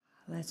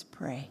Let's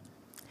pray.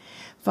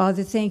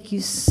 Father, thank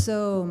you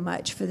so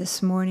much for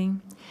this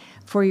morning,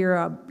 for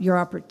your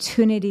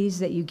opportunities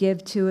that you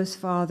give to us,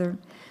 Father,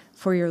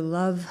 for your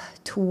love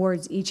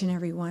towards each and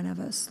every one of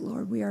us,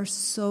 Lord. We are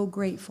so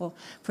grateful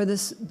for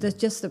just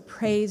the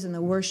praise and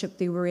the worship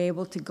that we were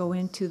able to go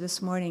into this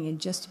morning, and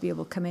just to be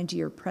able to come into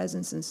your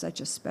presence in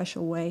such a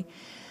special way.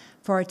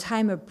 For our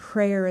time of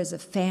prayer as a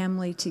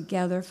family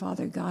together,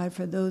 Father God,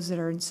 for those that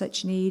are in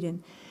such need,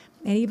 and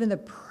even the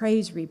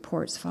praise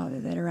reports, Father,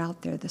 that are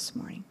out there this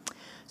morning.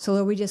 So,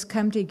 Lord, we just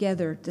come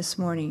together this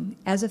morning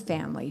as a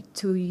family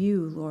to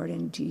you, Lord,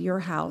 and to your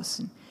house.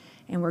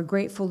 And we're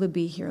grateful to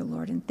be here,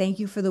 Lord. And thank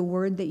you for the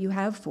word that you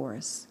have for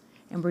us.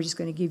 And we're just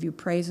going to give you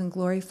praise and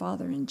glory,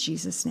 Father, in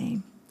Jesus'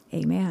 name.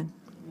 Amen.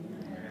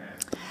 Amen.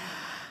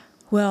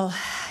 Well,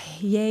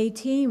 yay,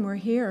 team, we're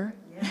here.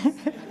 Yes.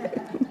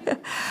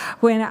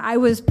 When I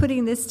was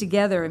putting this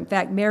together, in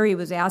fact, Mary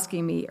was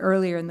asking me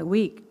earlier in the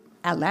week,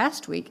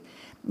 last week,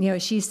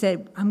 she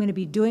said, I'm going to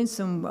be doing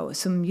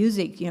some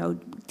music,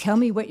 tell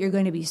me what you're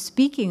going to be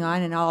speaking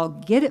on and I'll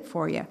get it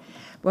for you.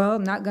 Well,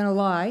 I'm not going to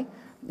lie.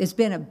 It's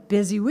been a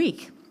busy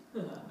week.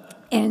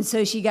 And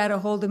so she got a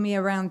hold of me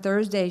around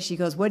Thursday. She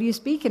goes, what are you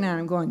speaking on?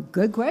 I'm going,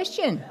 good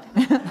question.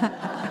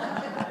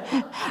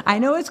 I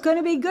know it's going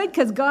to be good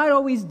because God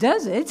always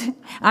does it.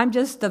 I'm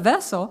just the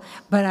vessel,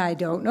 but I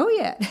don't know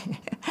yet.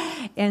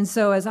 And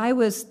so as I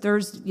was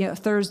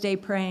Thursday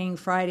praying,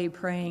 Friday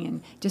praying,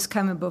 and just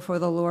coming before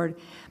the Lord,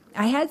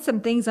 I had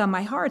some things on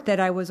my heart that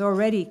I was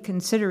already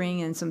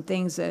considering, and some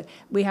things that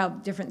we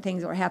have different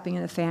things that are happening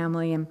in the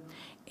family.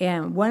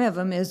 And one of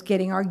them is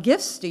getting our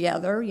gifts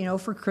together,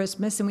 for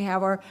Christmas. And we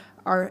have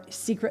our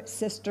secret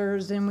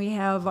sisters, and we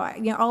have,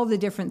 all the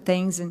different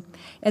things. And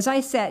as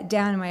I sat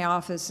down in my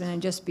office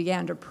and just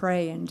began to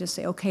pray and just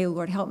say, okay,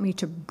 Lord, help me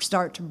to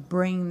start to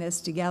bring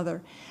this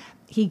together,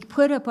 he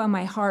put up on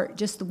my heart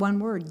just the one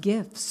word,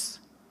 gifts.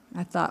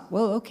 I thought,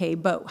 well, okay,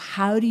 but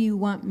how do you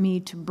want me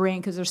to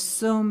bring, because there's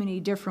so many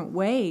different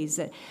ways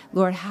that,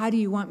 Lord, how do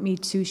you want me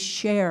to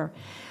share?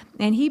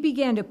 And he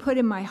began to put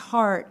in my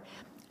heart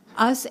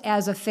us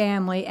as a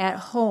family at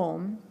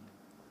home.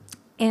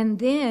 And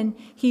then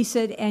he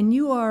said, and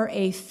you are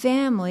a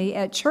family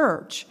at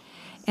church.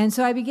 And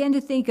so I began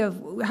to think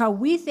of how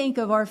we think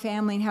of our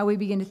family and how we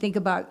begin to think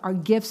about our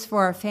gifts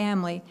for our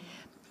family.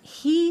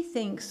 He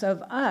thinks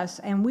of us,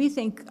 and we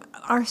think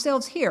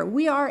ourselves here.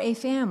 We are a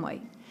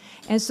family.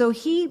 And so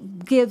he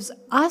gives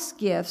us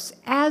gifts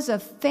as a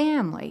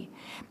family.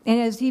 And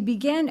as he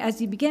began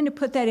to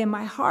put that in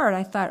my heart,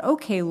 I thought,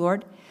 okay,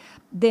 Lord,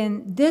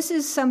 then this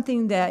is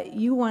something that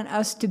you want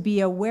us to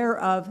be aware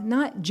of,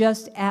 not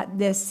just at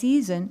this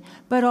season,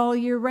 but all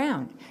year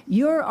round.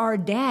 You're our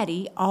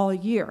daddy all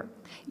year.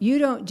 You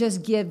don't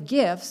just give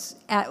gifts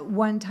at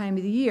one time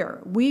of the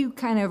year. We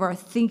kind of are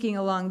thinking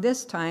along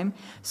this time.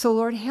 So,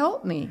 Lord,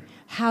 help me.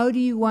 How do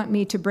you want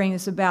me to bring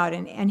this about?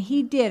 And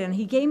he did, and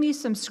he gave me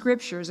some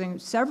scriptures,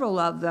 and several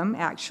of them,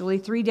 actually,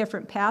 3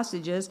 different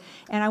passages.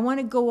 And I want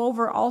to go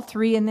over all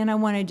 3, and then I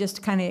want to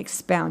just kind of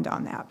expound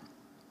on that.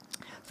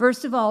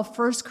 First of all,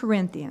 1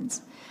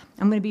 Corinthians.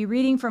 I'm going to be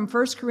reading from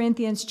 1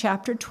 Corinthians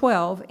chapter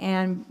 12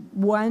 and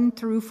 1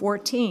 through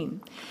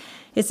 14.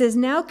 It says,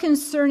 now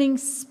concerning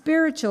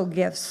spiritual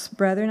gifts,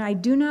 brethren, I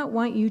do not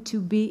want you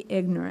to be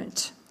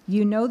ignorant.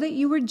 You know that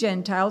you were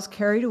Gentiles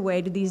carried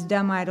away to these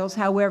dumb idols,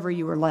 however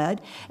you were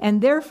led.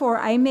 And therefore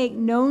I make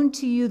known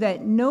to you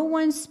that no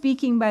one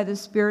speaking by the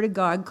Spirit of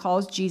God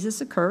calls Jesus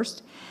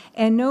accursed,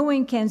 and no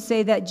one can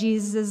say that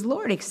Jesus is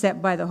Lord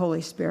except by the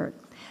Holy Spirit.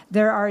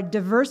 There are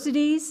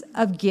diversities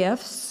of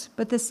gifts,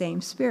 but the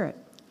same Spirit.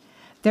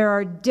 There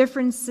are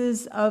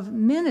differences of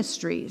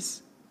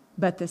ministries,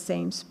 but the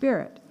same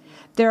Spirit.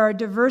 There are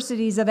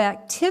diversities of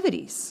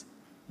activities,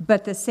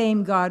 but the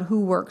same God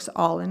who works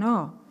all in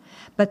all.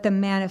 But the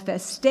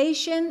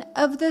manifestation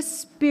of the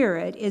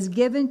Spirit is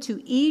given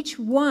to each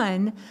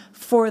one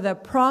for the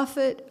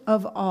profit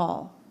of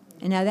all.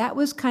 And now that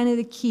was kind of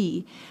the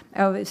key.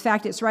 In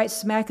fact, it's right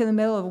smack in the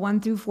middle of 1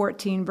 through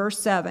 14, verse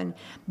 7.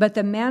 But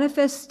the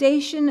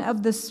manifestation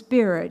of the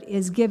Spirit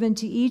is given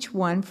to each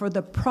one for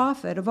the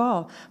profit of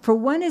all. For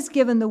one is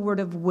given the word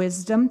of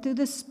wisdom through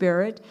the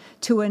Spirit,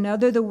 to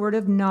another the word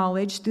of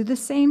knowledge through the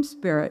same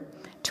Spirit,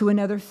 to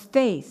another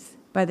faith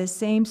by the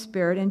same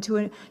Spirit, and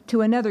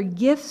to another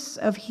gifts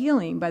of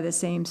healing by the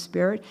same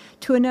Spirit,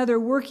 to another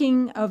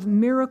working of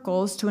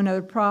miracles, to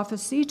another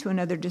prophecy, to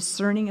another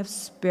discerning of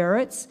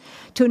spirits,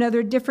 to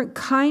another different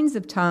kinds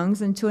of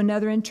tongues, and to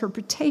another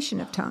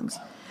interpretation of tongues.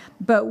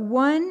 But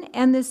one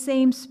and the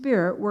same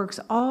Spirit works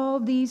all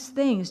these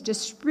things,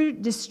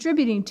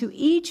 distributing to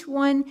each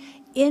one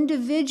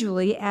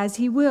individually as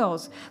he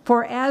wills.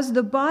 For as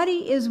the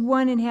body is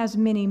one and has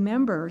many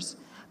members,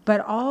 but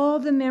all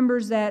the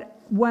members that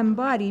one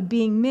body,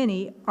 being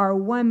many, are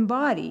one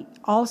body,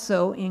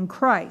 also in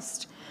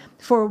Christ.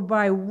 For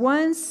by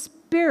one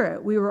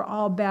Spirit we were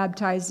all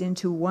baptized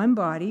into one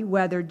body,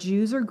 whether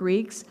Jews or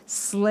Greeks,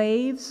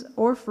 slaves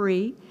or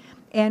free,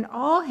 and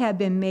all have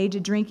been made to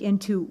drink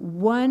into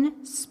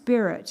one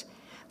Spirit.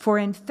 For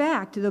in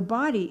fact, the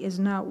body is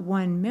not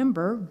one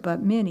member,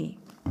 but many.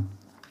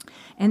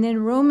 And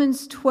then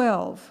Romans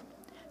 12,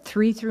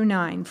 3 through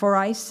 9. For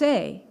I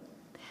say,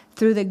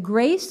 through the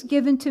grace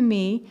given to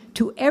me,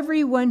 to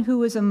everyone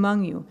who is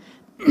among you,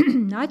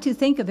 not to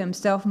think of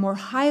himself more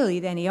highly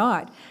than he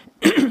ought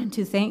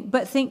to think,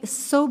 but think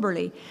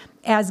soberly,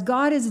 as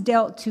God has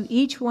dealt to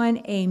each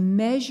one a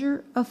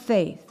measure of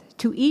faith.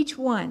 To each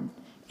one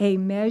a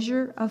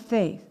measure of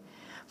faith.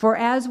 For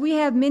as we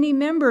have many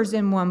members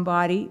in one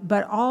body,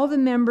 but all the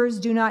members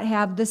do not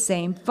have the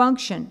same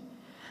function.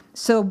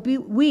 So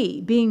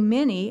we, being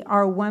many,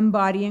 are one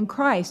body in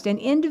Christ, and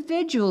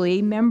individually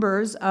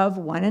members of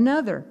one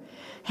another.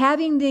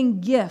 Having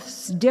then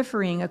gifts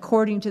differing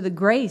according to the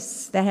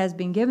grace that has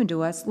been given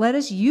to us, let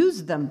us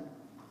use them.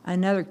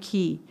 Another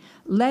key.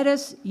 Let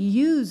us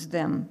use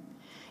them.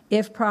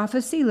 If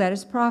prophecy, let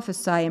us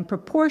prophesy in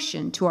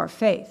proportion to our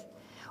faith.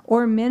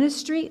 Or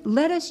ministry,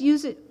 let us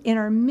use it in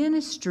our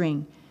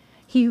ministering.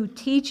 He who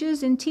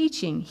teaches in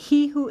teaching.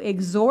 He who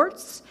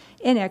exhorts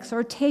in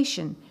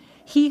exhortation.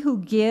 He who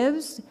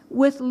gives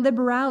with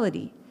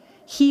liberality.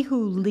 He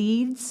who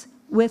leads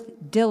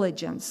with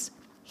diligence.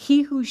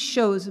 He who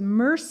shows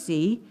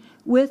mercy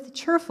with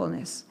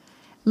cheerfulness.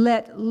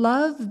 Let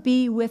love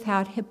be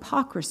without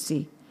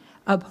hypocrisy.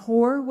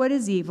 Abhor what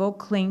is evil,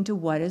 cling to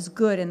what is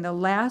good. And the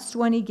last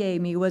one he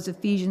gave me was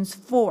Ephesians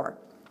 4,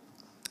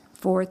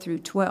 4 through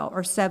 12,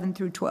 or 7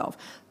 through 12.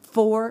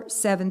 4,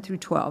 7 through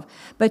 12.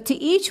 But to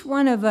each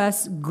one of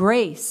us,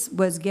 grace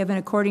was given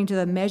according to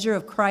the measure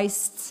of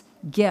Christ's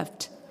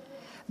gift.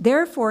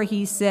 Therefore,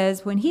 he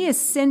says, when he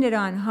ascended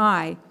on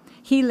high,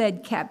 he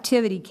led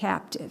captivity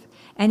captive,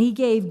 and he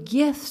gave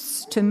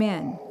gifts to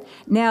men.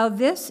 Now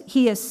this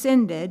he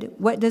ascended,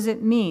 what does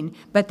it mean?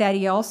 But that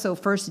he also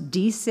first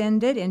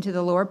descended into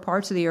the lower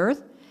parts of the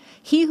earth?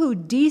 He who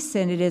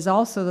descended is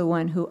also the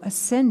one who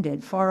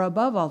ascended far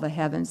above all the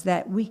heavens,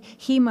 that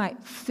he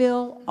might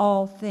fill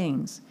all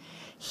things.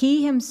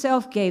 He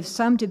himself gave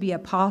some to be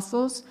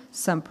apostles,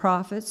 some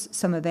prophets,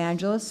 some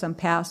evangelists, some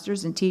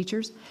pastors and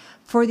teachers,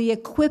 for the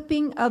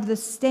equipping of the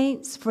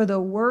saints, for the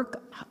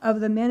work of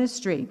the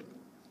ministry,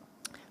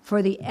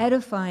 for the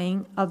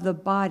edifying of the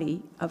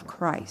body of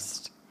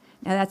Christ.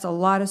 Now that's a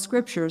lot of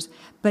scriptures,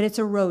 but it's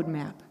a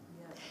roadmap.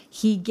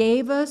 He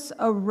gave us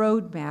a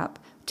roadmap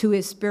to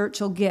his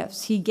spiritual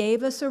gifts. He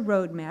gave us a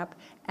roadmap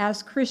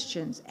as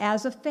Christians,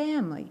 as a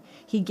family.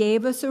 He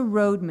gave us a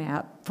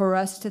roadmap for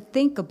us to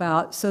think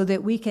about so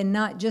that we can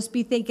not just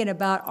be thinking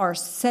about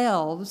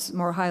ourselves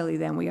more highly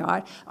than we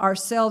ought.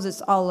 Ourselves,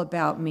 it's all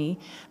about me.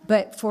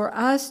 But for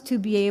us to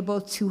be able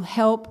to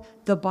help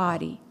the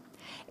body.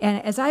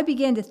 And as I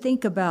began to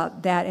think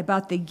about that,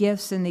 about the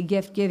gifts and the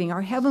gift giving,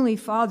 our Heavenly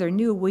Father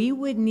knew we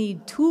would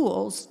need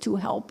tools to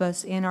help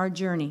us in our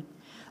journey.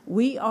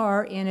 We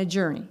are in a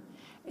journey.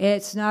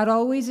 It's not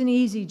always an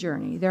easy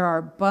journey. There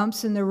are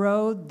bumps in the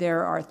road.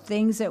 There are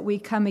things that we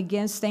come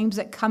against, things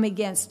that come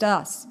against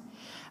us.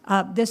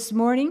 This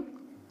morning,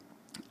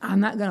 I'm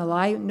not going to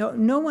lie,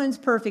 no one's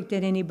perfect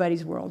in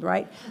anybody's world,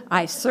 right?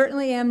 I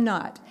certainly am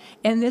not.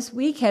 And this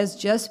week has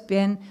just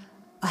been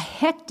a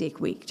hectic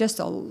week, just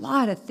a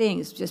lot of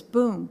things, just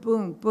boom,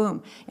 boom,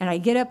 boom. And I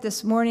get up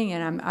this morning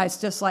and it's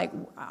just like,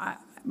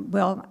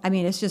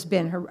 it's just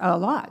been a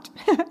lot.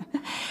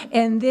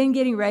 And then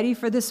getting ready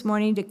for this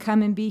morning to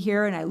come and be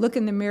here, and I look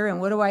in the mirror,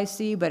 and what do I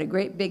see but a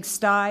great big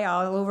sty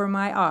all over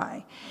my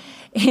eye.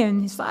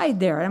 And inside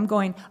there, and I'm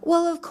going,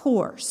 well, of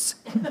course.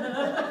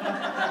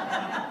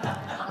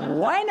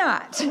 Why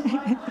not?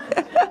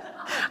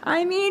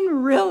 I mean,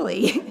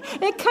 really,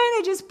 it kind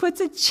of just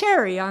puts a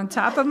cherry on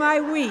top of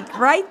my week,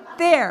 right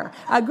there,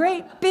 a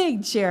great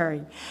big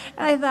cherry.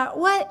 And I thought,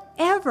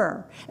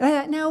 whatever. And I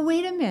thought, now,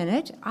 wait a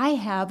minute, I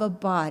have a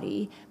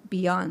body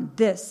beyond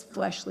this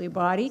fleshly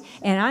body,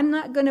 and I'm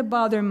not going to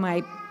bother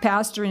my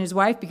pastor and his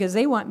wife because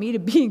they want me to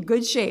be in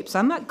good shape, so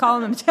I'm not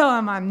calling them, telling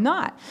them I'm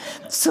not.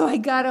 So I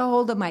got a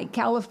hold of my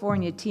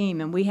California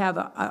team, and we have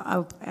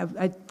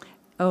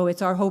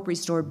it's our Hope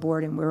Restored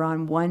board, and we're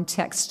on one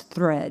text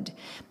thread.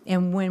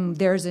 And when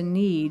there's a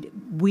need,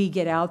 we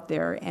get out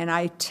there. And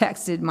I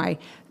texted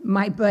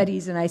my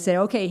buddies, and I said,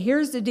 okay,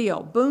 here's the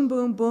deal. Boom,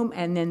 boom, boom,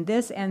 and then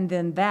this, and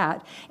then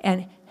that.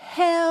 And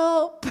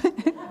help!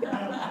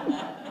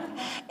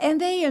 And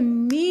they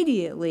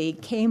immediately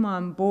came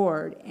on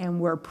board and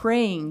were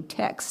praying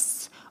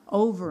texts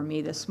over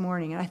me this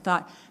morning. And I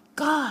thought,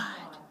 God,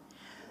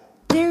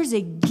 there's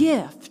a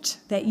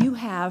gift that you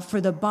have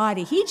for the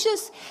body. He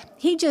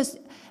just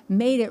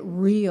made it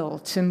real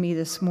to me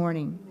this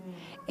morning.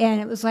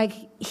 And it was like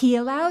he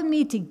allowed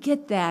me to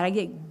get that. I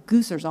get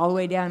goosers all the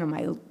way down to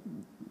my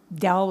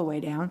all the way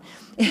down.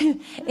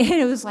 And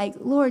it was like,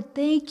 Lord,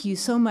 thank you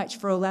so much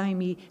for allowing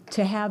me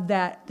to have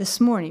that this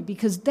morning,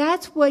 because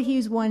that's what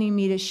he's wanting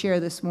me to share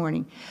this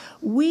morning.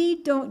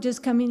 We don't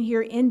just come in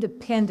here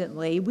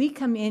independently. We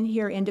come in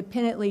here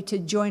independently to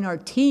join our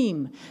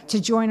team,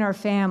 to join our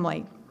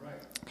family.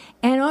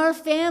 And our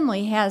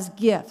family has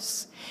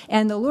gifts.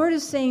 And the Lord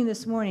is saying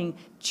this morning,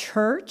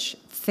 church,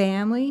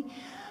 family,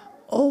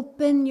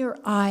 open your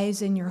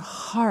eyes and your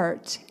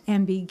heart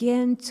and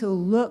begin to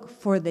look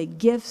for the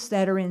gifts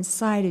that are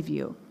inside of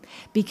you.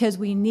 because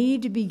we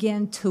need to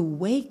begin to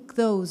wake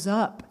those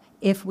up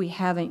if we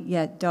haven't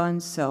yet done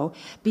so,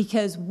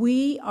 because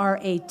we are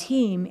a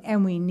team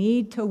and we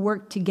need to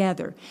work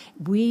together.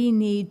 We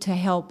need to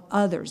help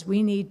others.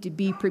 We need to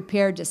be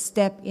prepared to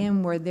step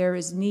in where there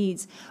is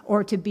needs,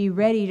 or to be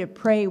ready to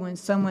pray when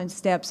someone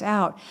steps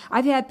out.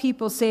 I've had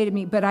people say to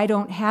me, but I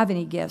don't have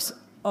any gifts.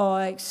 Oh,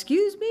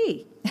 excuse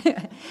me.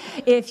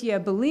 If you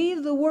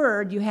believe the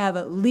word, you have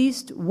at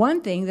least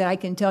one thing that I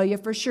can tell you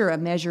for sure, a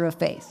measure of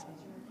faith.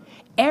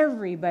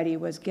 Everybody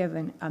was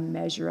given a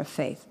measure of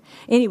faith.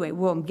 Anyway,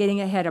 well, I'm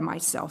getting ahead of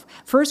myself.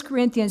 1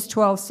 Corinthians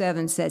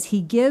 12:7 says, he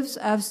gives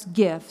us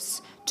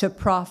gifts to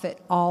profit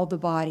all the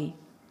body.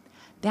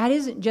 That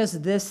isn't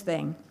just this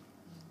thing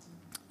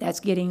that's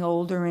getting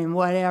older and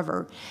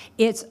whatever.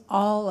 It's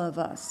all of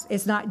us.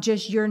 It's not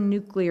just your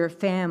nuclear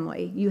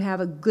family. You have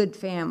a good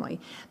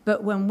family.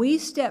 But when we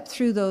step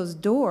through those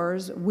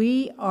doors,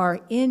 we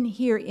are in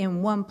here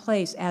in one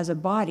place as a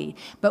body.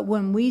 But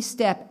when we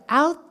step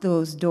out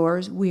those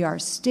doors, we are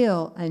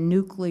still a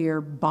nuclear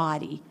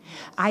body.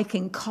 I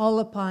can call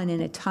upon in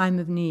a time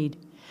of need.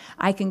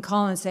 I can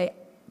call and say,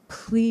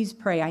 please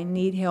pray, I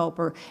need help,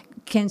 or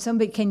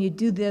can you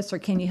do this, or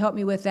can you help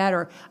me with that,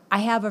 or I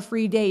have a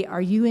free day,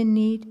 are you in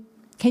need?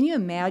 Can you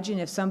imagine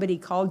if somebody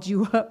called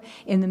you up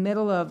right in the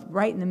middle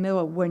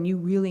of when you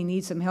really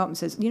need some help and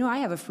says, I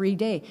have a free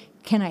day,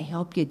 can I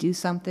help you do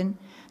something?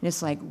 And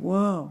it's like,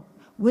 whoa,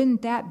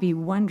 wouldn't that be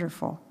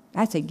wonderful?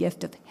 That's a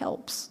gift of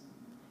helps.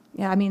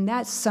 Yeah,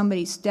 that's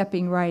somebody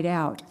stepping right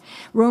out.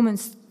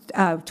 Romans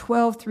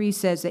 12:3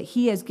 says that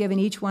he has given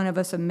each one of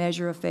us a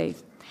measure of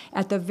faith.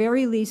 At the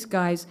very least,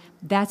 guys,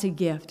 that's a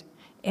gift.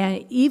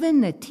 And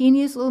even the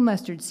teeniest little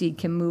mustard seed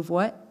can move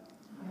what?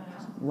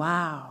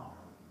 Wow.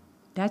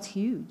 That's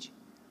huge.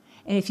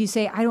 And if you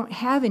say, I don't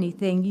have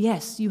anything,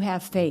 yes, you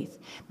have faith.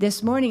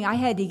 This morning, I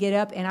had to get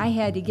up and I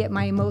had to get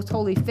my most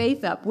holy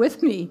faith up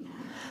with me.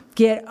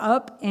 Get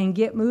up and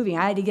get moving.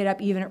 I had to get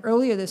up even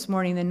earlier this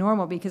morning than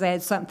normal because I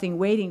had something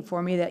waiting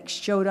for me that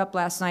showed up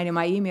last night in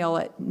my email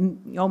at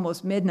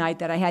almost midnight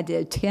that I had to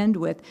attend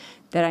with,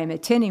 that I'm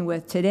attending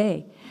with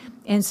today.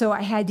 And so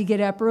I had to get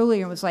up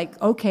earlier and was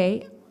like,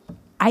 okay,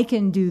 I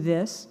can do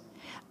this.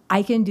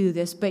 I can do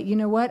this. But you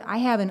know what? I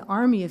have an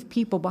army of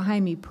people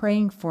behind me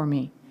praying for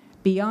me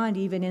beyond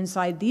even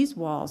inside these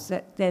walls.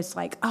 That's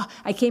like,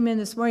 I came in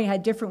this morning, I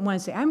had different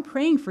ones say, I'm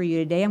praying for you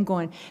today. I'm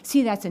going,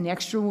 see, that's an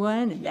extra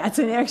one, and that's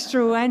an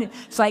extra one.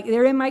 It's like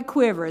they're in my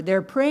quiver.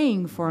 They're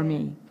praying for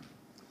me.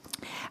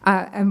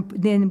 And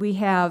then we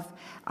have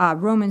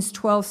Romans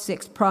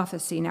 12:6,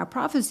 prophecy. Now,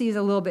 prophecy is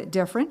a little bit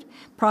different.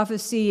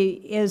 Prophecy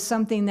is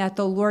something that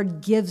the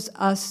Lord gives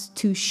us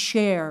to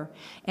share.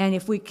 And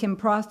if we can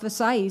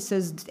prophesy, he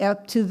says,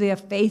 up to the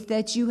faith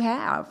that you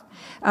have.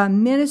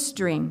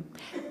 Ministering.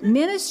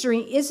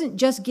 Ministering isn't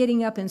just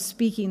getting up and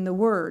speaking the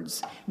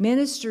words.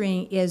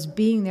 Ministering is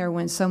being there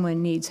when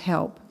someone needs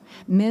help.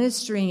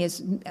 Ministering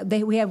is,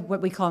 we have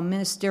what we call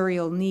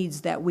ministerial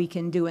needs that we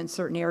can do in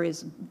certain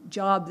areas,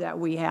 job that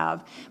we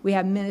have. We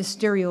have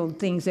ministerial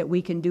things that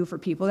we can do for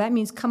people. That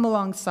means come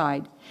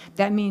alongside.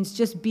 That means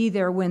just be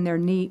there when they're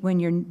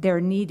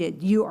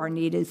needed. You are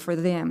needed for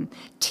them.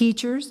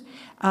 Teachers,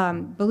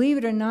 believe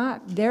it or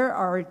not, there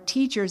are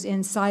teachers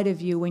inside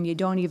of you when you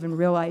don't even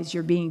realize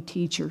you're being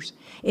teachers.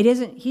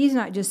 He's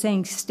not just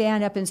saying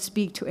stand up and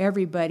speak to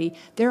everybody.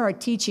 There are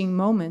teaching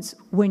moments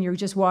when you're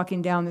just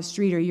walking down the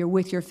street or you're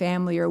with your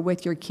family or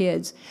with your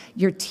kids.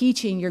 You're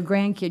teaching your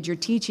grandkids. You're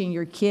teaching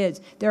your kids.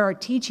 There are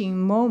teaching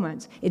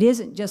moments. It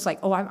isn't just like,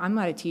 I'm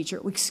not a teacher.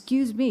 Well,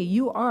 excuse me,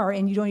 you are,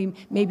 and you don't even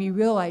maybe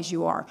realize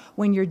you are.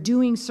 When you're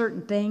doing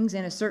certain things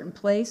in a certain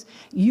place,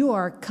 you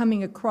are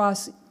coming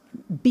across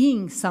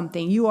being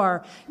something. You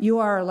are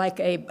like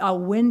a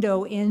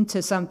window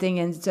into something,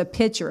 and it's a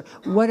picture.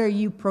 What are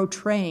you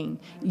portraying?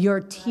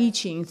 You're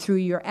teaching through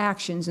your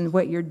actions and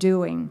what you're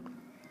doing.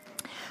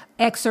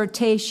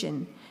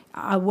 Exhortation.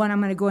 One I'm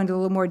going to go into a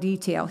little more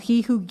detail.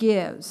 He who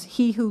gives,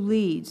 he who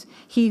leads,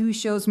 he who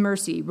shows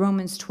mercy,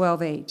 Romans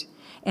 12:8.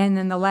 And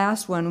then the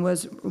last one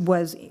was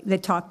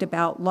that talked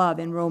about love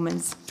in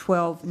Romans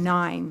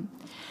 12:9.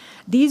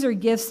 These are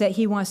gifts that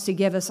he wants to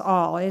give us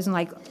all. It isn't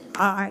like,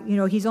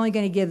 he's only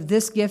going to give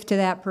this gift to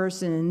that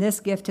person and this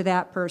gift to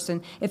that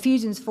person.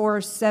 Ephesians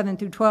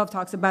 4:7-12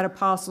 talks about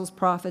apostles,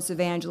 prophets,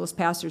 evangelists,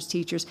 pastors,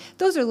 teachers.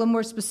 Those are a little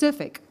more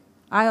specific.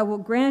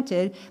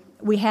 Granted,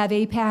 we have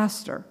a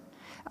pastor.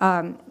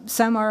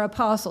 Some are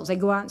apostles. They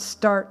go out and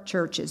start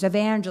churches.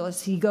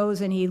 Evangelists, he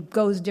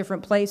goes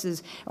different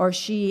places, or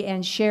she,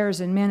 and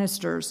shares and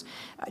ministers.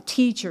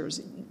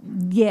 Teachers,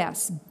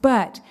 yes.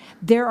 But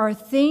there are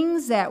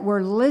things that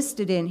were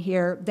listed in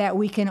here that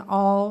we can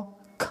all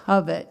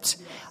covet,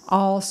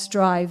 all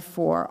strive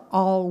for,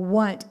 all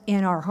want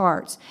in our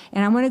hearts.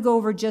 And I'm going to go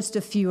over just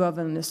a few of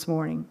them this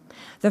morning.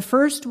 The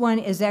first one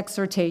is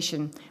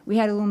exhortation. We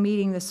had a little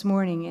meeting this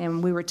morning,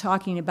 and we were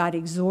talking about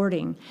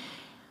exhorting.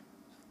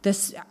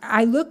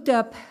 I looked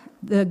up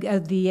the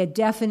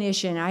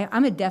definition.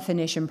 I'm a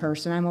definition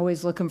person. I'm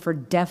always looking for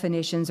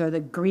definitions or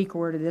the Greek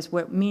word of this,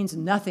 what means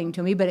nothing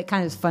to me, but it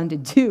kind of is fun to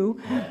do.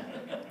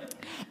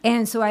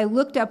 And so I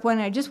looked up one,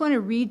 and I just want to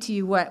read to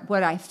you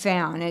what I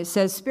found. It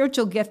says,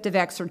 spiritual gift of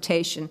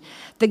exhortation.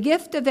 The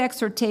gift of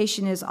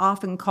exhortation is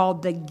often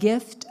called the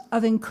gift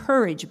of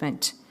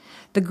encouragement.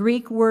 The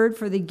Greek word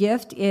for the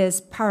gift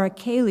is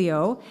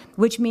parakaleo,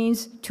 which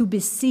means to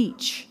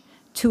beseech,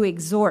 to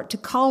exhort, to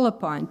call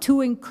upon,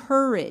 to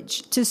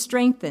encourage, to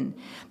strengthen.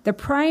 The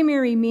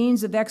primary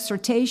means of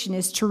exhortation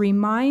is to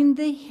remind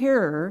the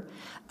hearer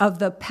of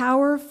the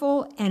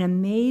powerful and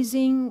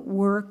amazing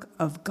work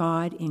of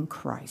God in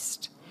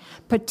Christ,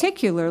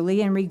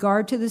 particularly in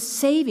regard to the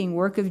saving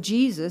work of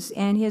Jesus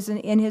and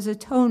his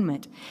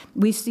atonement.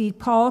 We see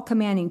Paul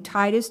commanding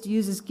Titus to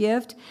use his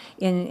gift,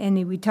 and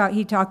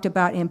he talked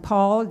about in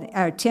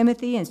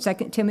Timothy, in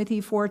 2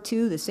 Timothy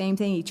 4:2, the same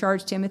thing he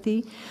charged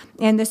Timothy.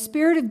 And the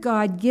Spirit of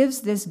God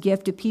gives this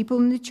gift to people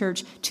in the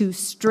church to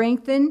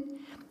strengthen,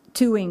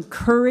 to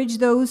encourage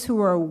those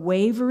who are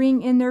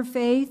wavering in their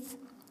faith.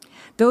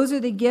 Those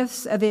are the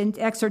gifts of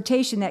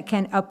exhortation that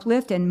can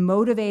uplift and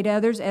motivate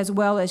others, as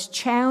well as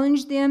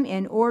challenge them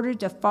in order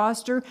to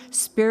foster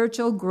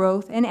spiritual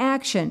growth and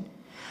action.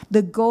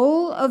 The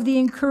goal of the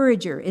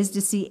encourager is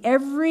to see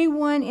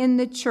everyone in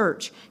the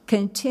church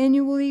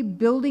continually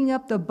building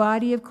up the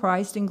body of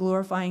Christ and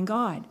glorifying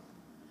God.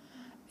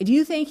 Do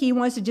you think he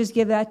wants to just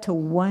give that to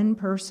one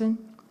person?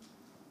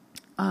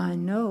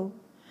 No.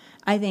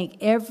 I think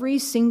every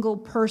single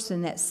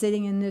person that's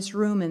sitting in this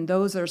room, and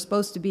those that are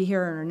supposed to be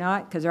here or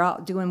not, because they're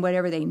out doing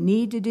whatever they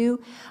need to do,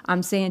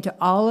 I'm saying to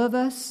all of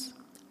us,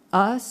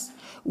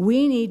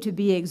 we need to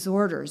be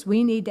exhorters.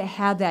 We need to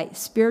have that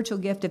spiritual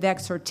gift of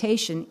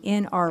exhortation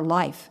in our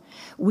life.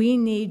 We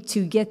need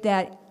to get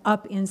that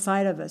up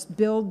inside of us,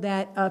 build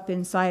that up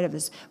inside of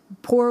us.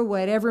 Pour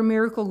whatever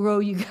miracle grow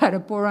you got to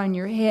pour on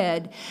your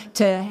head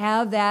to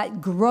have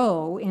that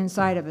grow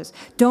inside of us.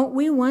 Don't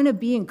we want to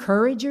be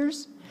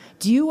encouragers?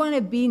 Do you want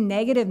to be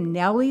negative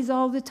Nellies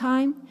all the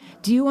time?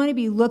 Do you want to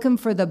be looking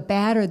for the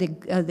bad or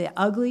the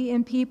ugly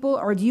in people?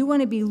 Or do you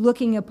want to be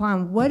looking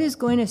upon what is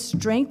going to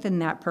strengthen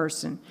that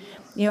person?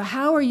 You know,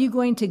 how are you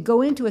going to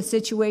go into a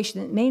situation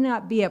that may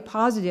not be a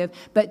positive,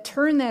 but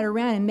turn that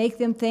around and make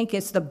them think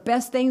it's the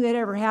best thing that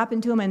ever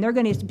happened to them, and they're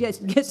going to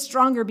get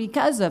stronger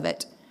because of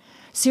it?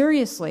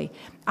 Seriously,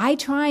 I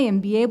try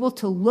and be able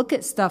to look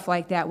at stuff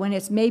like that when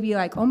it's maybe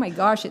like, oh my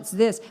gosh, it's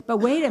this. But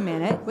wait a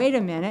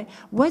minute.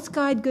 What's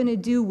God going to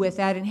do with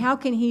that, and how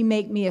can he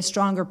make me a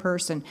stronger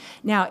person?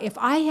 Now, if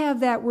I have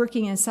that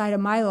working inside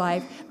of my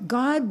life,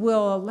 God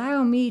will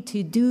allow me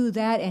to do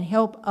that and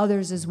help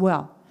others as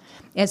well.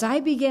 As I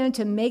began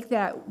to make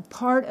that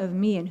part of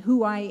me and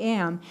who I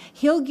am,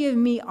 he'll give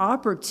me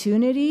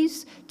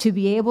opportunities to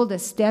be able to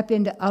step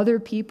into other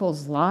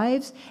people's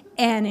lives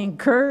and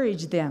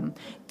encourage them,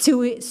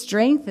 to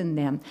strengthen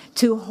them,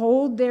 to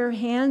hold their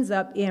hands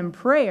up in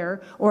prayer,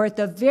 or at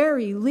the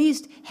very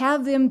least,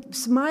 have them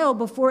smile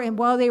before and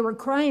while they were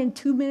crying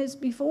 2 minutes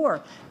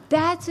before.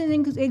 That's an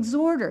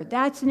exhorter.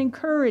 That's an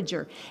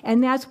encourager.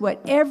 And that's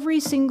what every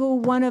single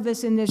one of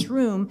us in this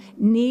room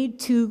need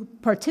to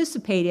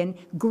participate in,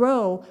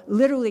 grow,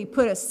 literally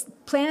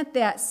plant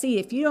that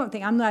seed. If you don't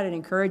think I'm not an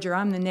encourager,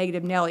 I'm the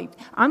negative Nelly,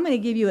 I'm going to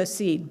give you a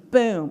seed.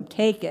 Boom,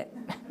 take it.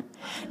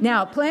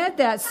 Now, plant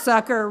that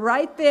sucker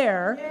right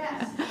there.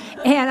 Yes.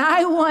 And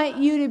I want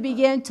you to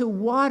begin to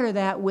water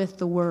that with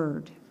the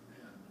word.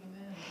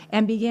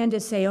 And begin to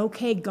say,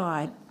 okay,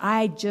 God,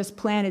 I just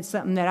planted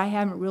something that I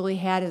haven't really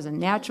had as a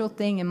natural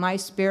thing in my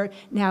spirit.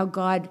 Now,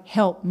 God,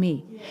 help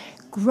me. Yes.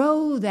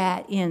 Grow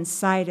that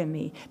inside of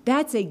me.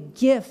 That's a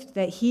gift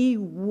that he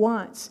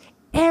wants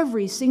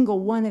every single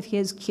one of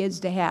his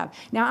kids to have.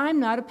 Now, I'm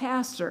not a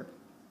pastor.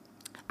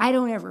 I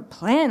don't ever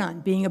plan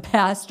on being a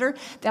pastor.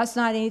 That's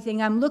not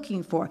anything I'm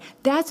looking for.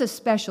 That's a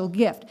special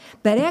gift.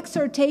 But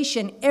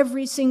exhortation,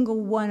 every single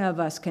one of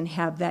us can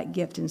have that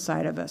gift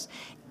inside of us.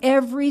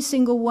 Every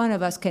single one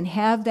of us can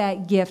have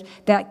that gift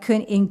that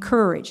can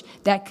encourage,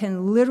 that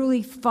can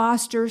literally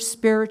foster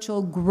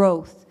spiritual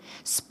growth.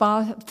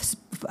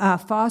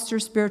 Foster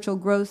spiritual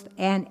growth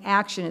and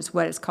action is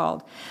what it's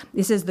called.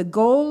 It says the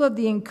goal of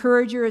the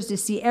encourager is to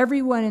see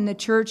everyone in the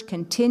church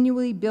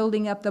continually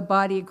building up the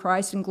body of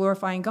Christ and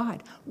glorifying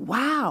God.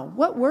 Wow,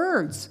 what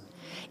words.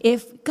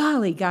 If,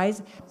 golly,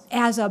 guys,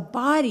 as a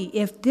body,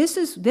 if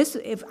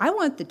I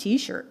want the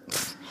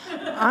t-shirt,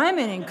 I'm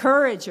an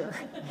encourager.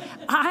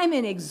 I'm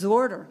an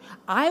exhorter.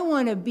 I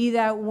want to be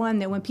that one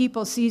that when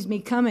people sees me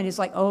coming, it's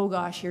like, oh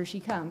gosh, here she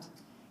comes.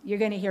 You're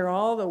going to hear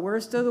all the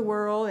worst of the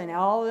world and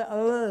all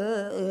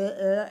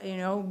the,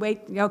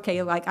 wait,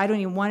 okay, like I don't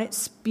even want it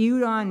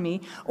spewed on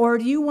me. Or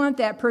do you want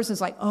that person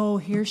that's like, oh,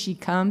 here she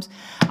comes.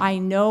 I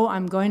know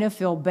I'm going to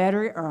feel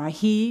better, or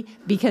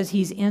because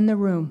he's in the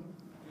room.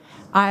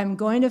 I'm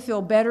going to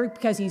feel better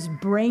because he's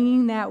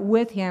bringing that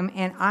with him,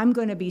 and I'm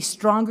going to be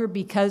stronger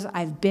because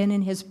I've been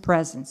in his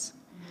presence.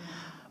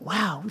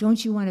 Wow,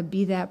 don't you want to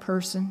be that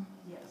person?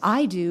 Yes.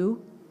 I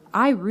do.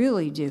 I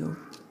really do.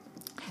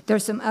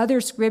 There's some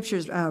other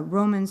scriptures,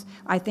 Romans,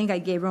 I think I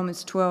gave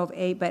Romans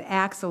 12:8, but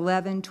Acts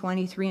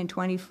 11:23 and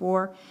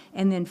 24,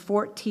 and then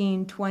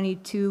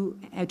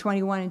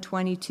 14:21 and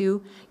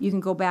 22. You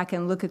can go back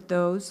and look at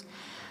those.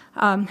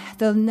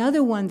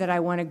 Another one that I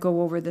want to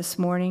go over this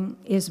morning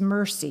is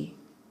mercy.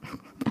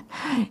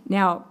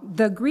 Now,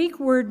 the Greek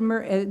word,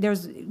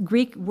 there's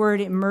Greek word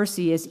in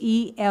mercy is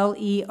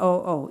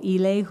E-L-E-O-O,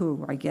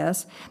 elehu, I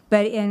guess.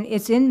 But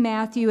it's in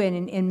Matthew,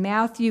 and in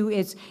Matthew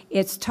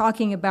it's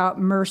talking about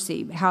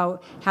mercy,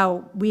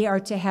 how we are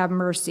to have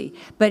mercy.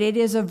 But it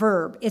is a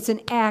verb. It's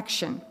an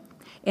action.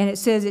 And it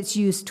says it's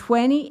used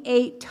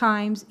 28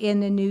 times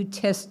in the New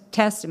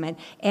Testament,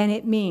 and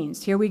it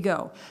means, here we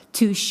go,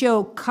 to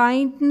show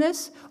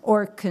kindness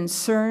or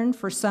concern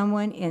for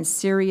someone in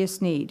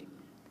serious need.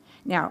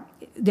 Now,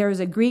 there's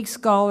a Greek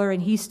scholar,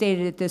 and he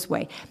stated it this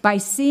way: by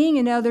seeing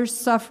another's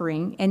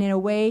suffering and in a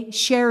way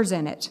shares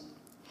in it.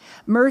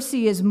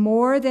 Mercy is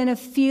more than a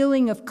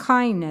feeling of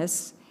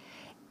kindness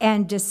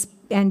and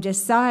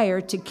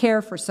desire to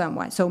care for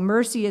someone. So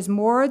mercy is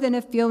more than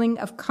a feeling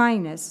of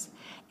kindness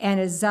and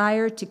a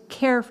desire to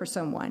care for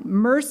someone.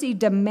 Mercy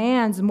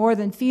demands more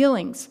than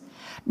feelings.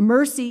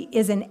 Mercy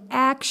is an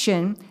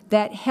action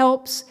that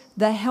helps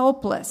the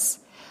helpless.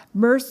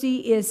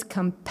 Mercy is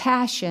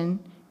compassion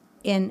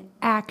in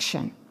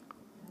action.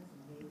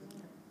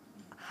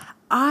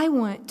 I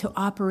want to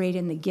operate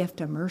in the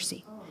gift of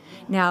mercy.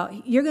 Now,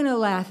 you're going to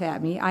laugh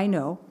at me, I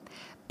know,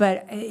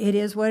 but it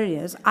is what it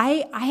is.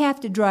 I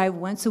have to drive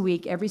once a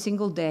week, every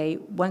single day,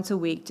 once a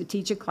week, to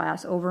teach a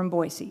class over in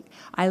Boise.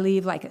 I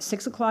leave like at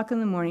 6 o'clock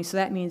in the morning, so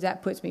that means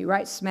that puts me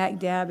right smack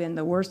dab in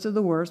the worst of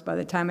the worst by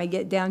the time I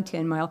get down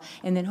 10 Mile,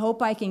 and then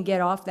hope I can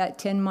get off that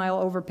 10 Mile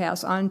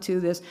overpass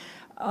onto this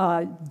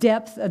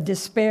depth of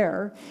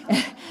despair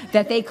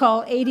that they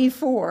call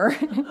 84.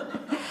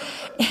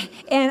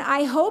 And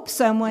I hope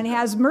someone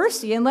has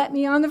mercy and let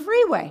me on the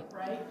freeway.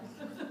 Right.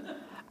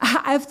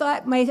 I've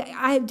thought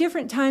I have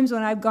different times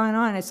when I've gone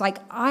on. It's like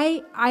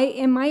I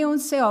in my own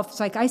self, it's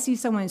like I see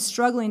someone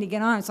struggling to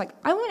get on. It's like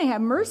I want to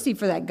have mercy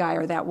for that guy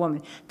or that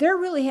woman. They're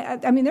really,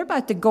 they're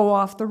about to go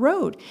off the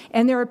road,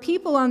 and there are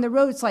people on the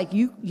road. It's like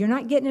you're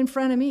not getting in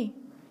front of me.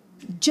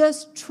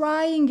 Just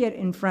try and get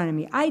in front of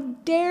me. I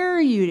dare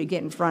you to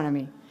get in front of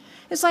me.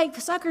 It's like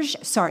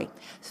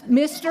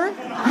mister.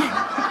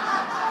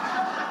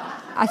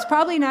 It's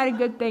probably not a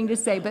good thing to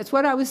say, but it's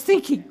what I was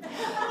thinking.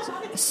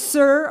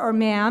 Sir or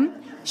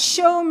ma'am,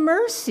 show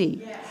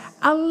mercy. Yes.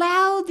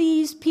 Allow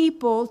these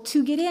people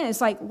to get in. It's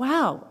like,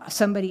 wow,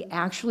 somebody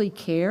actually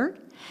cared.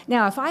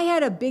 Now, if I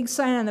had a big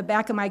sign on the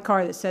back of my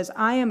car that says,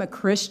 I am a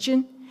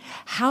Christian,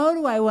 how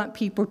do I want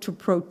people to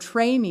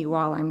portray me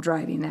while I'm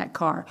driving that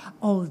car?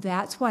 Oh,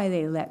 that's why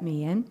they let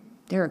me in.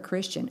 They're a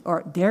Christian.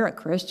 Or they're a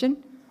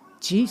Christian?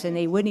 Geez, and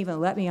they wouldn't even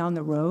let me on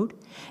the road?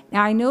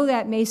 Now, I know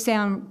that may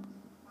sound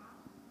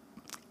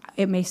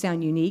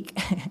unique,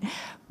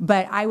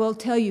 but I will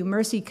tell you,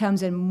 mercy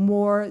comes in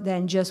more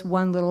than just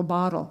one little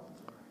bottle.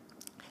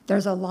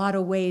 There's a lot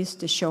of ways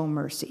to show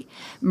mercy.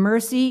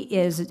 Mercy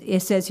is, it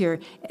says here,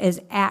 is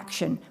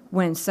action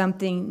when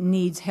something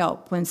needs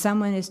help. When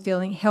someone is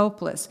feeling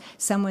helpless,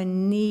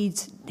 someone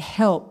needs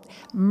help,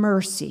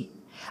 mercy.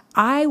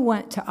 I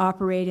want to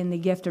operate in the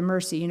gift of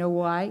mercy. You know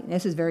why?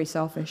 This is very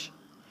selfish.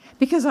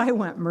 Because I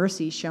want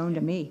mercy shown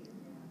to me.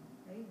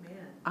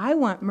 I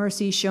want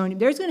mercy shown.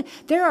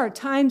 There are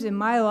times in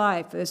my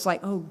life it's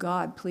like, oh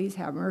God, please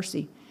have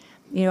mercy.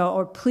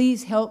 Or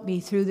please help me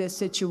through this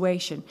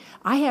situation.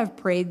 I have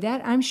prayed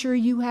that. I'm sure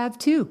you have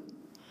too.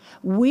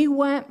 We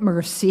want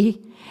mercy,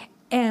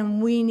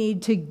 and we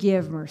need to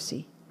give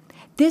mercy.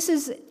 This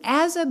is,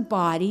 as a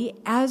body,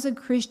 as a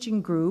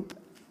Christian group,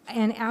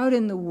 and out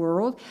in the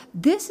world,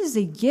 this is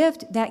a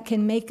gift that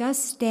can make us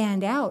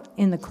stand out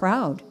in the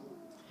crowd.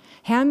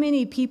 How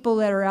many people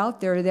that are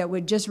out there that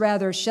would just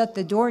rather shut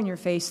the door in your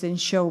face than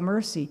show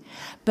mercy?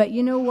 But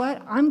you know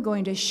what? I'm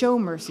going to show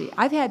mercy.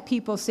 I've had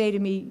people say to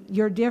me,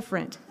 you're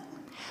different.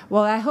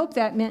 Well, I hope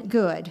that meant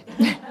good.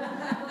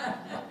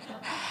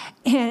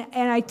 and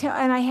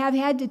I have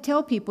had to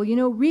tell people,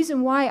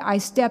 reason why I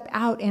step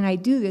out and I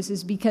do this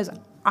is because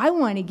I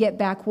want to get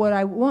back what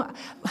I want.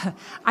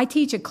 I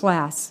teach a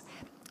class.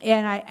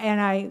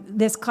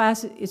 This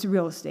class is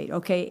real estate,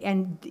 okay?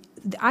 And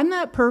I'm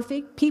not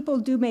perfect. People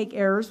do make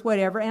errors,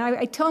 whatever. And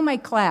I tell my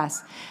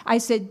class, I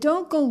said,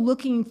 don't go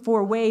looking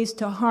for ways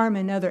to harm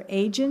another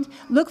agent.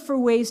 Look for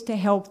ways to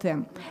help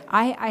them.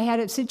 I had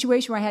a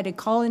situation where I had to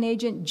call an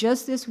agent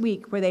just this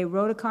week where they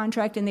wrote a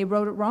contract and they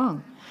wrote it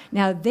wrong.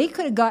 Now, they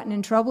could have gotten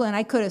in trouble, and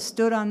I could have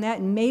stood on that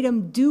and made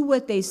them do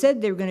what they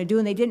said they were going to do,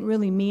 and they didn't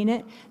really mean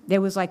it.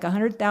 There was like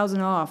 $100,000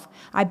 off.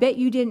 I bet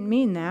you didn't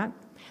mean that.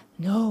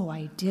 No,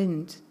 I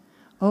didn't.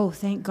 Oh,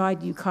 thank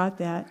God you caught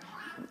that.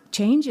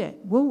 Change it.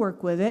 We'll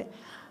work with it.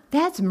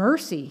 That's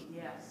mercy.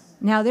 Yes.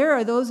 Now, there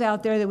are those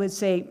out there that would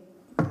say,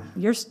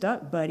 you're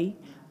stuck, buddy.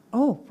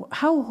 Oh,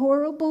 how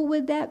horrible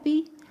would that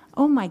be?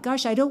 Oh, my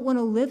gosh, I don't want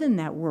to live in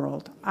that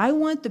world. I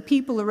want the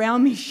people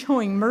around me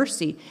showing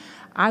mercy.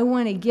 I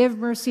want to give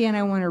mercy, and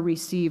I want to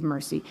receive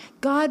mercy.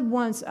 God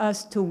wants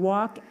us to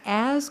walk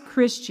as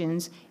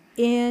Christians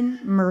in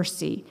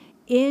mercy,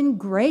 in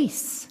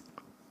grace.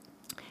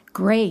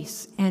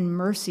 Grace and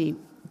mercy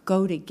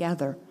go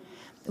together.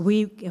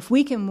 If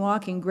we can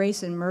walk in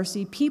grace and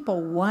mercy,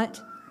 people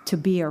want to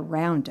be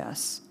around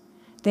us.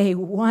 They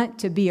want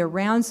to be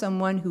around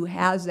someone who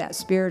has that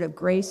spirit of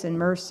grace and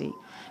mercy,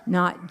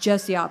 not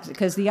just the opposite.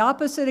 Because the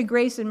opposite of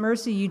grace and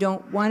mercy, you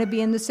don't want to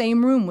be in the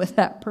same room with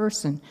that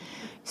person.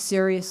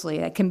 Seriously,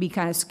 that can be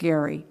kind of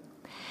scary.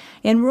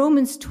 In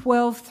Romans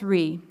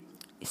 12:3,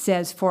 it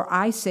says, "For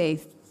I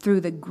say,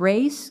 through the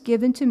grace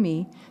given to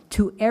me,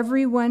 to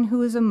everyone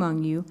who is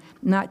among you,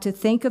 not to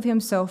think of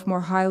himself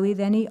more highly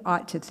than he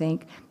ought to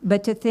think,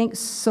 but to think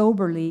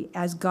soberly,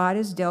 as God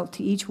has dealt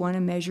to each one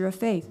a measure of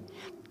faith."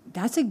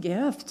 That's a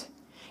gift.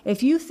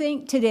 If you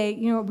think today,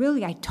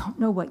 really, I don't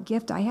know what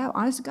gift I have.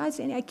 Honest God,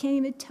 Sandy, I can't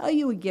even tell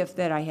you a gift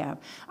that I have.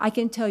 I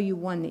can tell you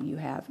one that you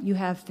have. You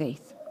have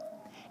faith.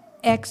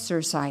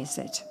 Exercise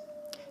it.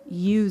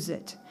 Use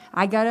it.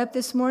 I got up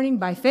this morning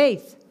by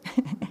faith.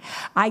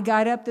 I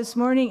got up this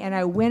morning and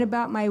I went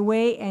about my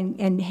way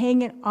and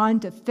hanging on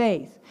to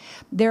faith.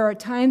 There are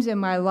times in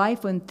my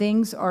life when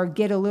things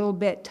get a little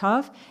bit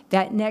tough.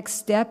 That next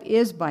step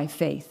is by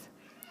faith.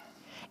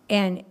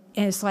 And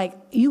it's like,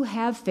 you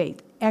have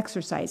faith.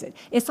 Exercise it.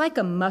 It's like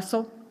a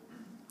muscle.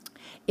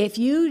 If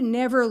you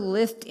never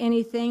lift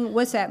anything,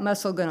 what's that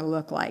muscle going to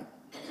look like?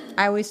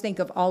 I always think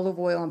of olive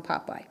oil and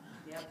Popeye.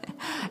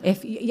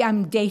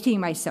 I'm dating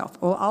myself.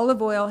 Well,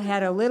 Olive Oil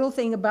had a little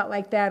thing about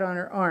like that on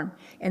her arm,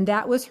 and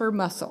that was her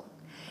muscle.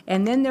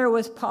 And then there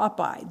was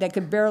Popeye that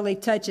could barely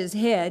touch his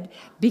head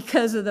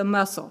because of the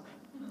muscle.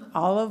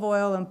 Olive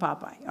Oil and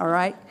Popeye, all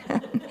right?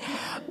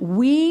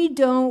 We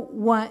don't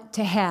want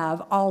to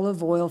have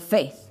olive oil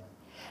faith.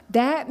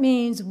 That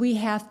means we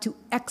have to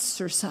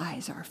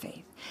exercise our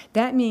faith.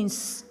 That means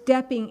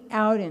stepping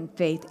out in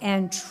faith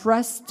and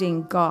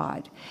trusting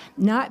God,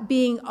 not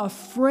being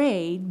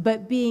afraid,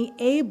 but being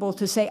able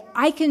to say,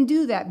 I can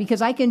do that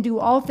because I can do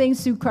all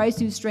things through Christ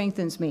who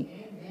strengthens me.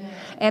 Amen.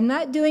 I'm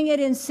not doing it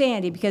in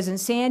Sandy because in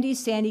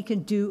Sandy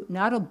can do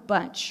not a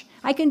bunch.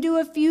 I can do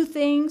a few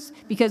things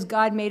because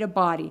God made a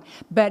body.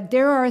 But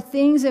there are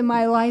things in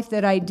my life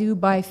that I do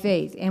by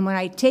faith. And when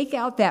I take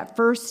out that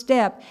first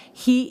step,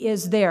 He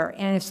is there.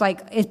 And it's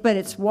like, but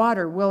it's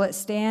water. Will it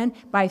stand?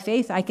 By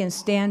faith, I can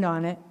stand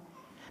on it.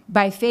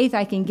 By faith,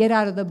 I can get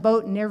out of the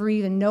boat and never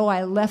even know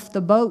I left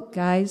the boat,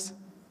 guys.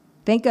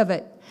 Think of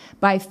it.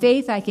 By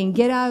faith, I can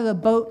get out of the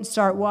boat and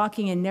start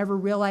walking and never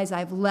realize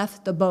I've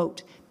left the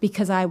boat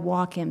because I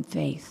walk in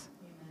faith.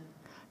 Amen.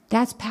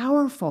 That's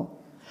powerful.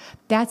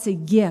 That's a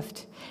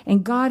gift.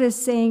 And God is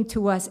saying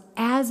to us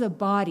as a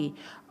body,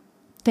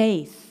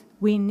 faith.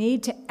 We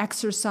need to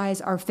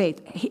exercise our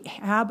faith.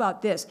 How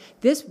about this?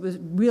 This was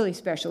really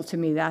special to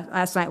me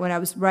last night when I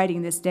was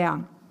writing this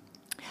down.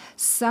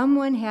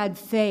 Someone had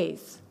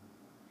faith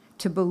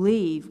to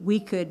believe we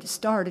could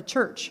start a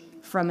church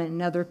from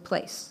another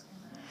place.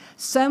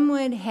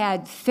 Someone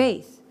had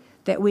faith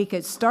that we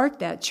could start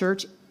that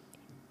church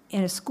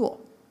in a school.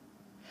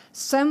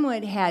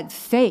 Someone had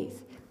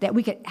faith that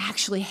we could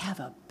actually have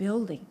a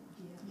building.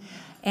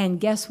 And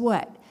guess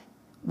what?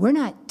 We're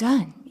not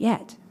done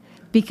yet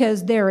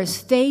because there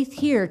is faith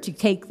here to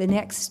take the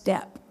next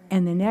step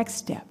and the next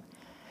step.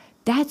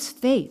 That's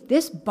faith.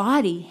 This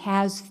body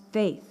has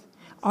faith.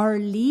 Our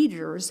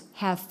leaders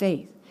have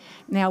faith.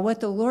 Now, what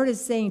the Lord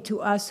is saying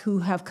to us who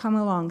have come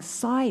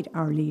alongside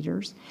our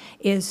leaders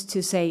is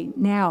to say,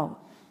 now,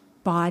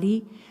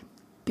 body,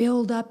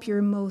 build up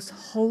your most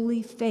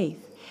holy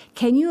faith.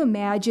 Can you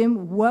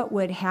imagine what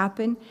would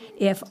happen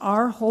if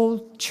our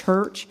whole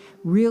church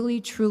really,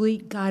 truly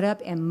got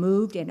up and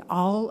moved in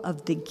all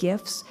of the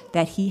gifts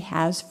that He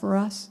has for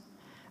us?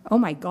 Oh,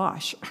 my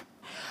gosh.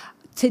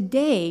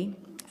 Today,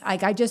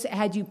 like I just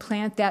had you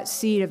plant that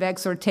seed of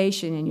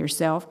exhortation in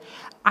yourself.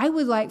 I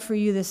would like for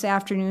you this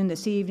afternoon,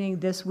 this evening,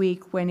 this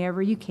week,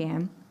 whenever you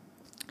can,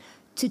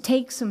 to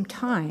take some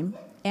time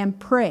and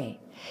pray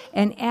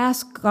and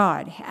ask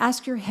God,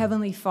 ask your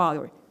Heavenly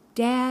Father,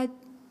 Dad,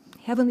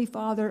 Heavenly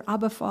Father,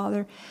 Abba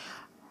Father.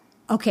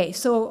 Okay,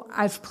 so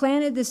I've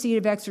planted the seed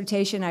of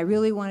exhortation. I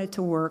really want it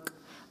to work.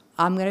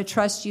 I'm going to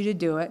trust you to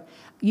do it.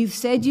 You've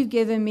said you've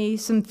given me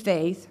some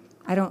faith.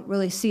 I don't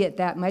really see it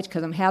that much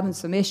because I'm having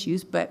some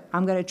issues, but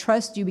I'm going to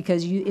trust you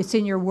because it's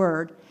in your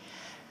word.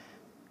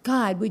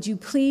 God, would you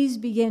please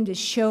begin to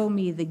show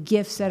me the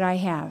gifts that I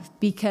have?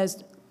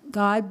 Because,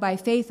 God, by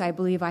faith, I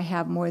believe I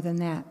have more than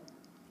that.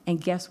 And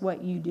guess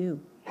what you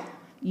do?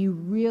 You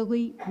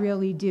really,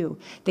 really do.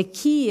 The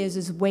key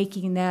is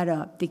waking that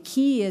up. The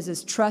key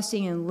is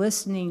trusting and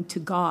listening to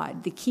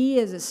God. The key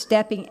is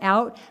stepping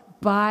out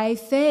by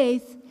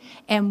faith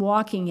and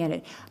walking in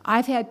it.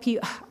 I've had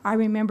people, I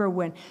remember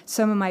when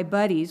some of my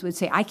buddies would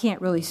say, I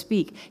can't really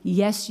speak.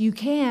 Yes, you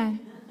can.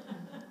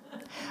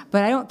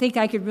 But I don't think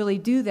I could really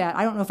do that.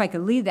 I don't know if I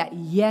could lead that.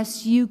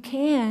 Yes, you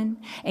can.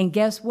 And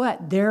guess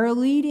what? They're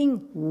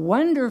leading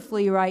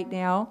wonderfully right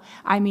now.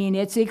 I mean,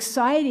 it's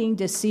exciting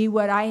to see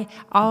what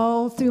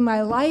all through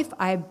my life,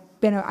 I've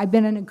been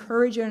an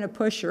encourager and a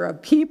pusher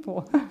of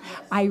people.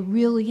 I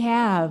really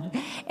have.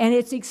 And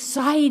it's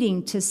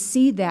exciting to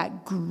see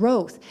that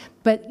growth.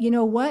 But you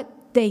know what?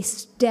 They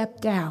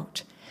stepped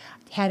out.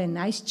 Had a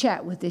nice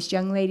chat with this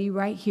young lady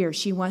right here.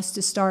 She wants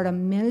to start a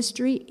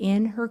ministry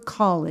in her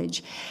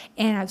college.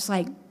 And I was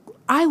like,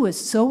 I was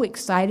so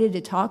excited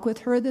to talk with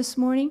her this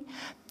morning,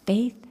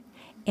 Faith,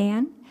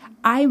 and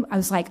I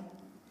was like,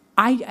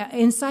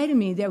 inside of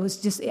me,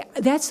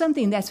 that's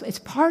something it's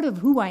part of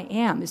who I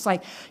am. It's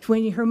like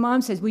when her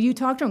mom says, will you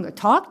talk to her? I'm going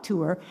to talk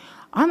to her.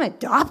 I'm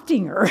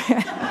adopting her.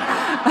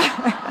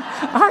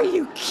 Are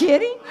you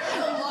kidding?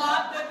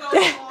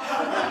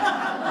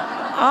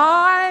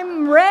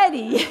 I'm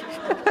ready.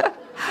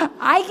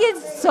 I get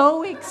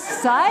so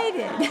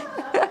excited.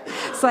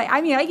 It's like,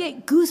 I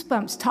get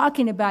goosebumps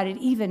talking about it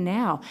even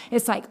now.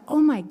 It's like, oh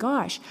my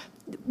gosh.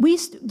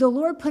 The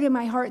Lord put in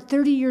my heart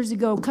 30 years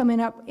ago, coming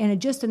up in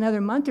just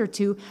another month or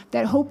two,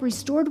 that Hope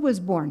Restored was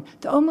born,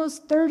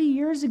 almost 30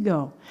 years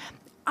ago.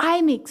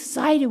 I'm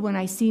excited when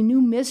I see new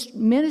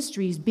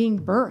ministries being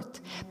birthed,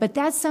 but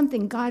that's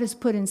something God has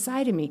put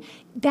inside of me.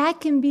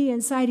 That can be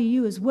inside of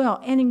you as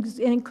well, an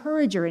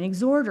encourager, an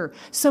exhorter,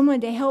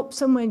 someone to help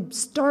someone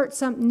start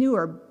something new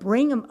or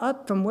bring them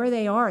up from where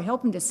they are,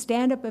 help them to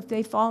stand up if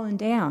they've fallen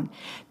down.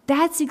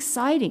 That's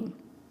exciting.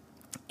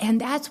 And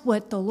that's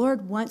what the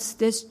Lord wants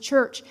this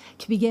church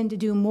to begin to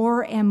do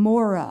more and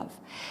more of.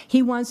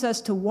 He wants us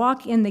to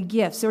walk in the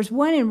gifts. There's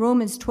one in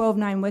Romans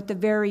 12:9 at the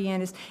very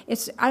end.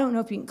 I don't know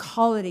if you can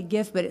call it a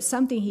gift, but it's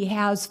something he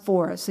has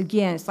for us.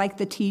 Again, it's like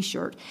the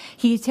T-shirt.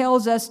 He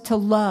tells us to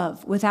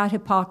love without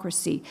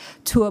hypocrisy,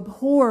 to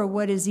abhor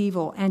what is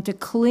evil, and to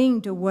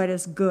cling to what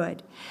is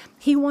good.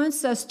 He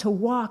wants us to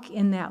walk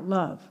in that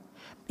love.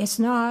 It's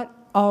not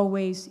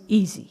always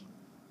easy.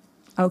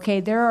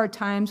 Okay, there are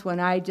times when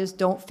I just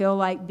don't feel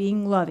like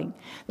being loving.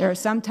 There are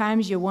some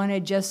times you want to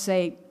just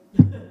say,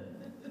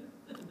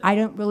 I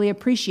don't really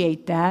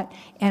appreciate that,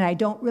 and I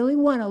don't really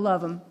want to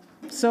love them.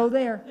 So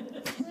there.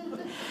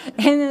 And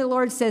then the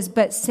Lord says,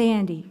 but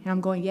Sandy. And I'm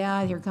going,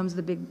 yeah, here comes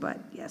the big but.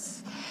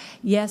 Yes.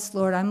 Yes,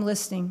 Lord, I'm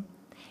listening.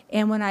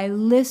 And when I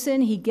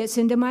listen, he gets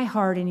into my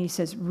heart and he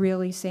says,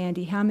 really,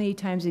 Sandy, how many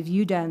times have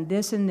you done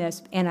this and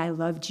this, and I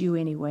loved you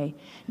anyway?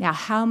 Now,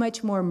 how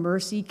much more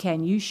mercy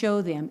can you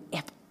show them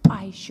if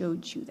I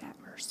showed you that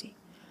mercy?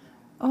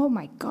 Oh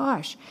my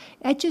gosh,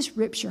 that just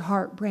rips your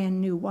heart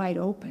brand new, wide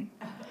open.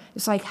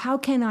 It's like, how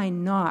can I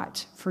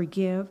not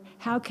forgive?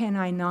 How can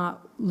I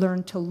not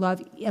learn to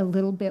love a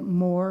little bit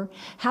more?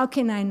 How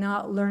can I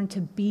not learn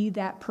to be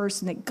that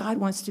person that God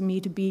wants me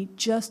to be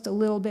just a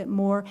little bit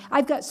more?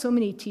 I've got so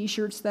many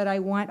T-shirts that I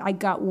want. I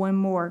got one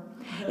more.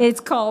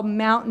 It's called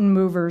Mountain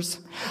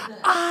Movers.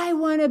 I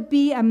want to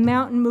be a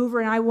mountain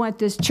mover, and I want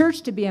this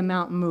church to be a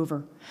mountain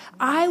mover.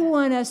 I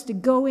want us to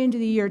go into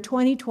the year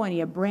 2020,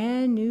 a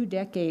brand new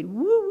decade,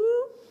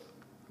 woo-woo,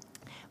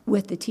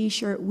 with the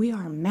T-shirt, we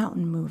are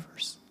mountain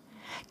movers.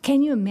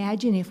 Can you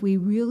imagine if we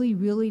really,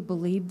 really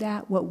believed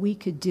that, what we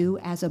could do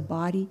as a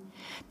body?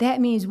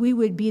 That means we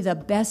would be the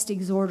best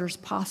exhorters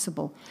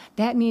possible.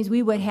 That means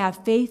we would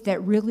have faith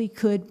that really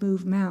could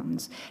move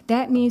mountains.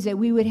 That means that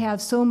we would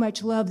have so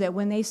much love that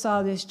when they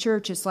saw this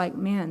church, it's like,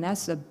 man,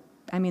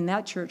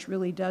 that church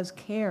really does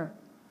care.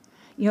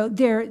 You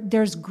know,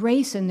 there's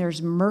grace and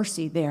there's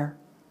mercy there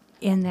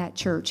in that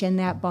church, in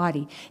that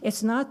body.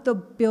 It's not the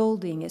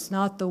building, it's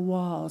not the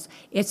walls,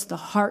 it's the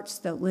hearts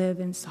that live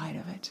inside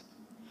of it.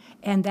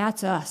 And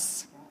that's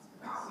us.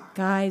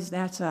 Guys,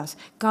 that's us.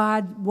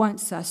 God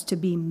wants us to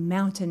be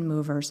mountain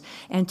movers.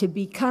 And to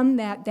become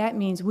that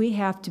means we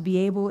have to be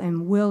able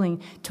and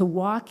willing to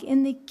walk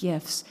in the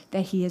gifts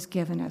that he has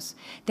given us.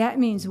 That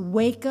means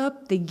wake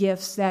up the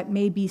gifts that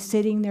may be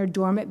sitting there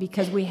dormant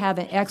because we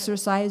haven't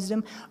exercised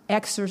them.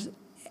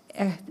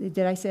 Did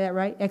I say that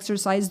right?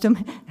 Exercised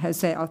them? I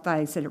thought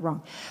I said it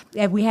wrong.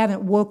 We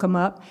haven't woke them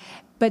up.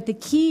 But the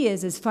key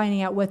is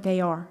finding out what they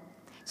are.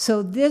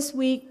 So this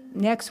week,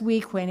 next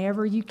week,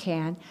 whenever you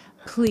can,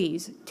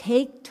 please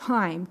take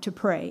time to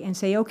pray and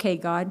say, okay,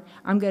 God,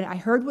 I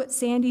heard what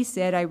Sandy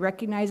said. I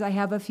recognize I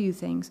have a few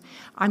things.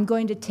 I'm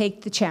going to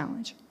take the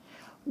challenge.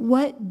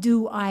 What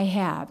do I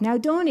have? Now,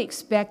 don't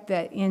expect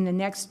that in the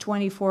next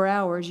 24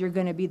 hours you're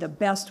going to be the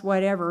best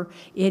whatever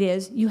it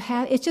is.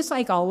 It's just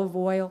like olive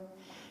oil.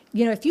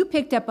 You know, if you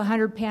picked up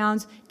 100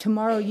 pounds,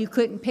 tomorrow you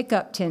couldn't pick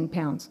up 10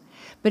 pounds.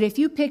 But if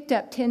you picked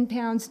up 10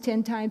 pounds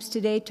 10 times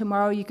today,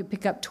 tomorrow you could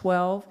pick up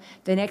 12.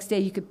 The next day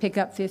you could pick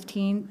up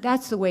 15.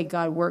 That's the way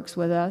God works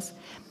with us.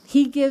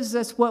 He gives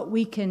us what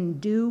we can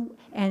do,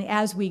 and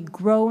as we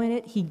grow in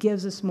it, he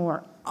gives us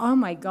more. Oh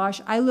my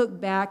gosh, I look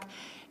back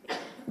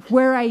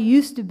where I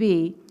used to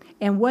be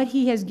and what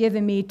he has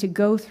given me to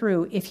go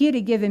through. If he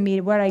had given me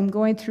what I'm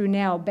going through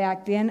now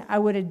back then, I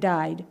would have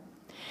died.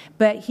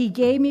 But he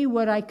gave me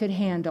what I could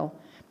handle.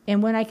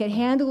 And when I could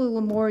handle a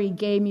little more, he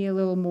gave me a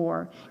little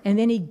more. And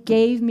then he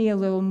gave me a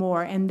little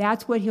more. And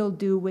that's what he'll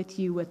do with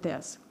you with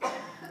this.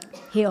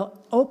 He'll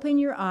open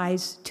your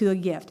eyes to a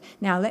gift.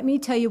 Now, let me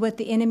tell you what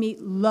the enemy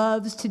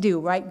loves to do.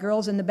 Right,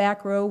 girls in the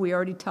back row, we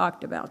already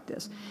talked about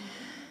this.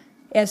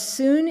 As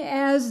soon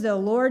as the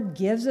Lord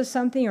gives us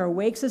something or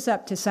wakes us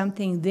up to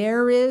something,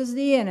 there is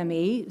the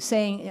enemy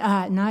saying,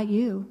 not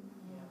you.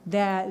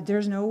 that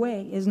there's no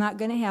way. It's not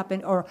going to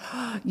happen. Or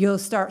you'll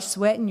start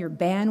sweating. Your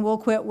band will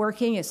quit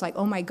working. It's like,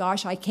 oh my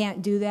gosh, I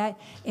can't do that.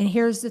 And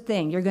here's the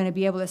thing. You're going to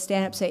be able to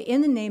stand up and say,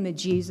 in the name of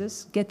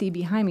Jesus, get thee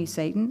behind me,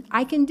 Satan.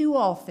 I can do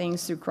all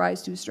things through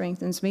Christ who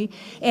strengthens me.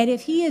 And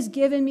if he has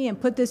given me and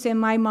put this in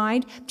my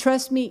mind,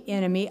 trust me,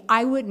 enemy,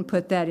 I wouldn't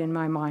put that in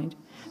my mind.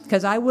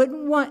 Because I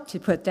wouldn't want to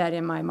put that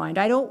in my mind.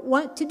 I don't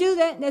want to do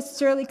that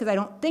necessarily because I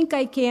don't think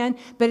I can.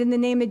 But in the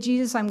name of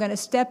Jesus, I'm going to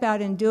step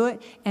out and do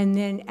it. And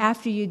then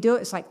after you do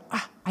it, it's like,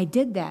 I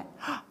did that.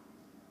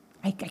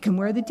 I can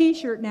wear the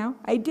T-shirt now.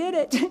 I did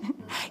it.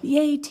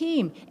 Yay,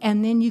 team.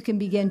 And then you can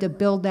begin to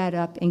build that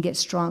up and get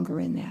stronger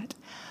in that.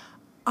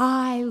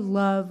 I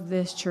love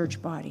this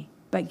church body.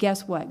 But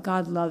guess what?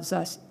 God loves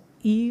us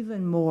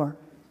even more.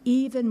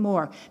 Even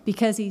more,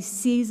 because he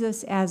sees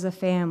us as a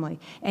family,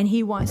 and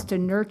he wants to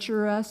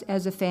nurture us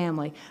as a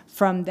family,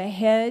 from the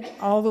head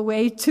all the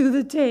way to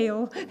the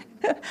tail.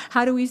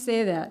 How do we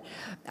say that?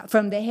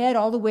 From the head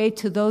all the way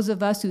to those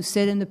of us who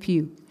sit in the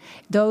pew.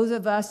 Those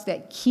of us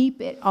that keep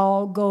it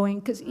all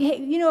going. Because,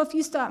 you know, if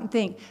you stop and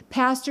think,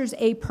 pastor's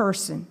a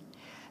person.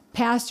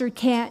 Pastor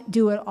can't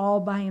do it all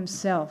by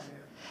himself.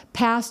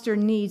 Pastor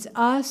needs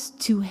us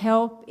to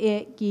help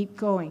it keep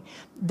going.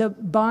 The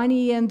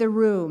Bonnie in the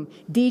room,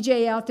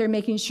 DJ out there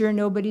making sure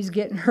nobody's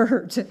getting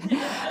hurt.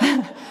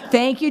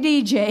 Thank you,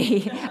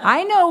 DJ.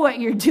 I know what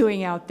you're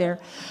doing out there.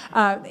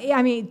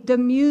 I mean, the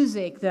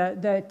music,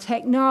 the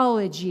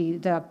technology,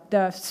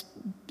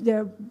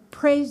 the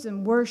praise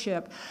and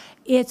worship.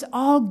 It's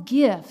all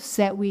gifts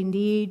that we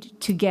need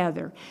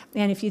together.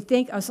 And if you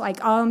think, I was like,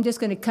 oh, I'm just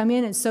going to come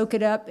in and soak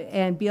it up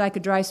and be like a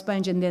dry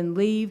sponge and then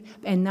leave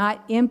and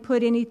not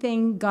input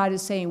anything, God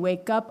is saying,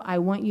 wake up. I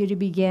want you to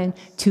begin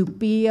to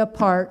be a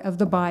part of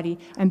the body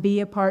and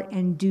be a part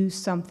and do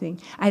something.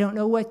 I don't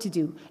know what to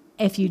do.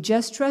 If you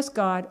just trust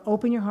God,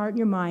 open your heart and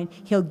your mind,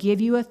 he'll give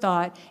you a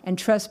thought. And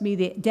trust me,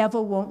 the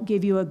devil won't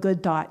give you a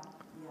good thought.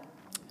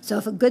 So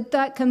if a good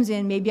thought comes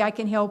in, maybe I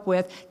can help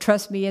with,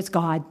 trust me, it's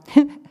God.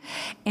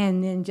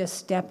 And then just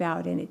step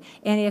out in it.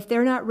 And if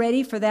they're not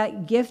ready for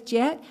that gift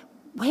yet,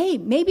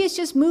 wait, maybe it's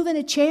just moving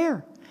a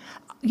chair.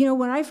 You know,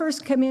 when I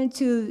first came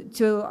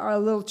into our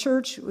little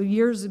church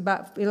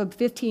about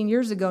 15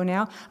 years ago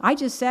now, I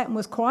just sat and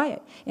was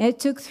quiet. And it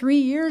took 3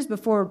 years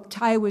before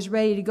Ty was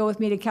ready to go with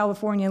me to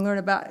California and learn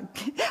about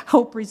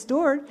Hope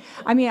Restored.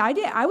 I mean,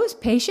 I was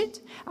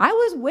patient. I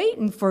was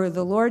waiting for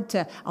the Lord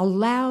to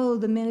allow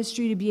the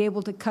ministry to be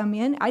able to come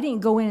in. I didn't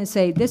go in and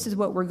say, this is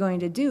what we're going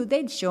to do.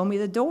 They'd show me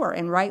the door,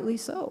 and rightly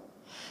so.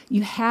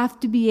 You have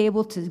to be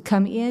able to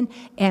come in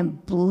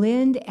and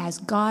blend as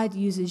God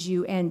uses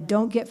you. And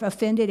don't get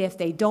offended if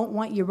they don't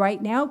want you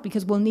right now,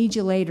 because we'll need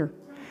you later.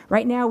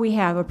 Right now we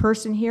have a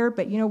person here,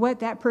 but you know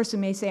what? That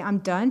person may say, I'm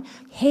done.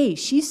 Hey,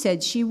 she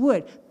said she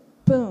would.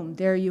 Boom,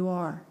 there you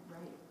are.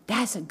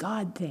 That's a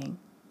God thing.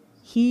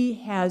 He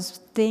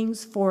has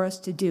things for us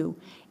to do.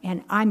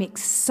 And I'm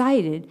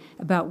excited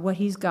about what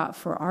he's got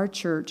for our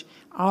church,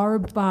 our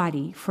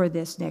body for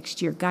this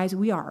next year. Guys,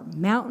 we are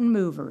mountain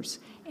movers,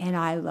 and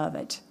I love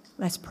it.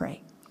 Let's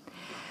pray.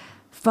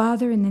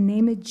 Father, in the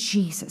name of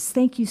Jesus,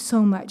 thank you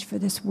so much for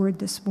this word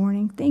this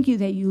morning. Thank you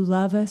that you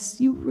love us.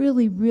 You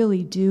really,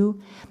 really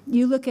do.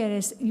 You look at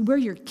us, we're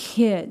your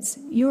kids.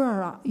 You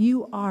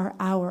are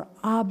our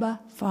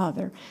Abba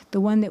Father, the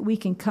one that we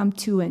can come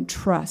to and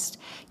trust.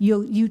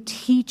 You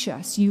teach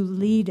us, you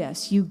lead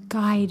us, you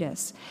guide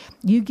us.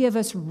 You give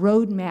us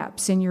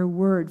roadmaps in your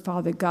word,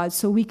 Father God,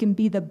 so we can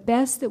be the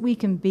best that we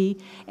can be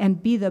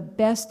and be the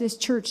best this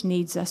church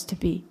needs us to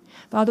be.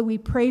 Father, we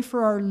pray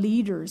for our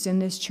leaders in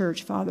this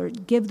church, Father.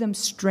 Give them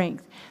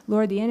strength.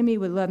 Lord, the enemy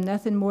would love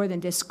nothing more than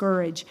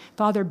discourage.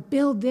 Father,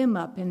 build them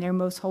up in their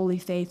most holy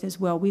faith as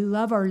well. We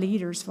love our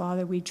leaders,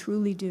 Father. We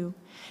truly do.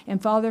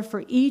 And Father,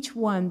 for each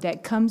one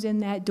that comes in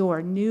that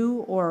door, new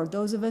or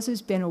those of us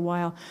who's been a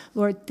while,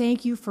 Lord,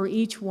 thank you for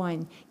each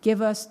one.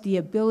 Give us the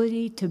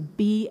ability to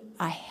be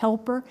a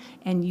helper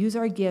and use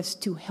our gifts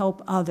to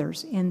help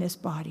others in this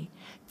body.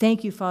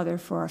 Thank you, Father,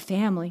 for our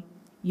family.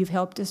 You've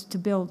helped us to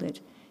build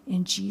it.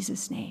 In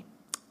Jesus' name,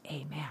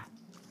 amen.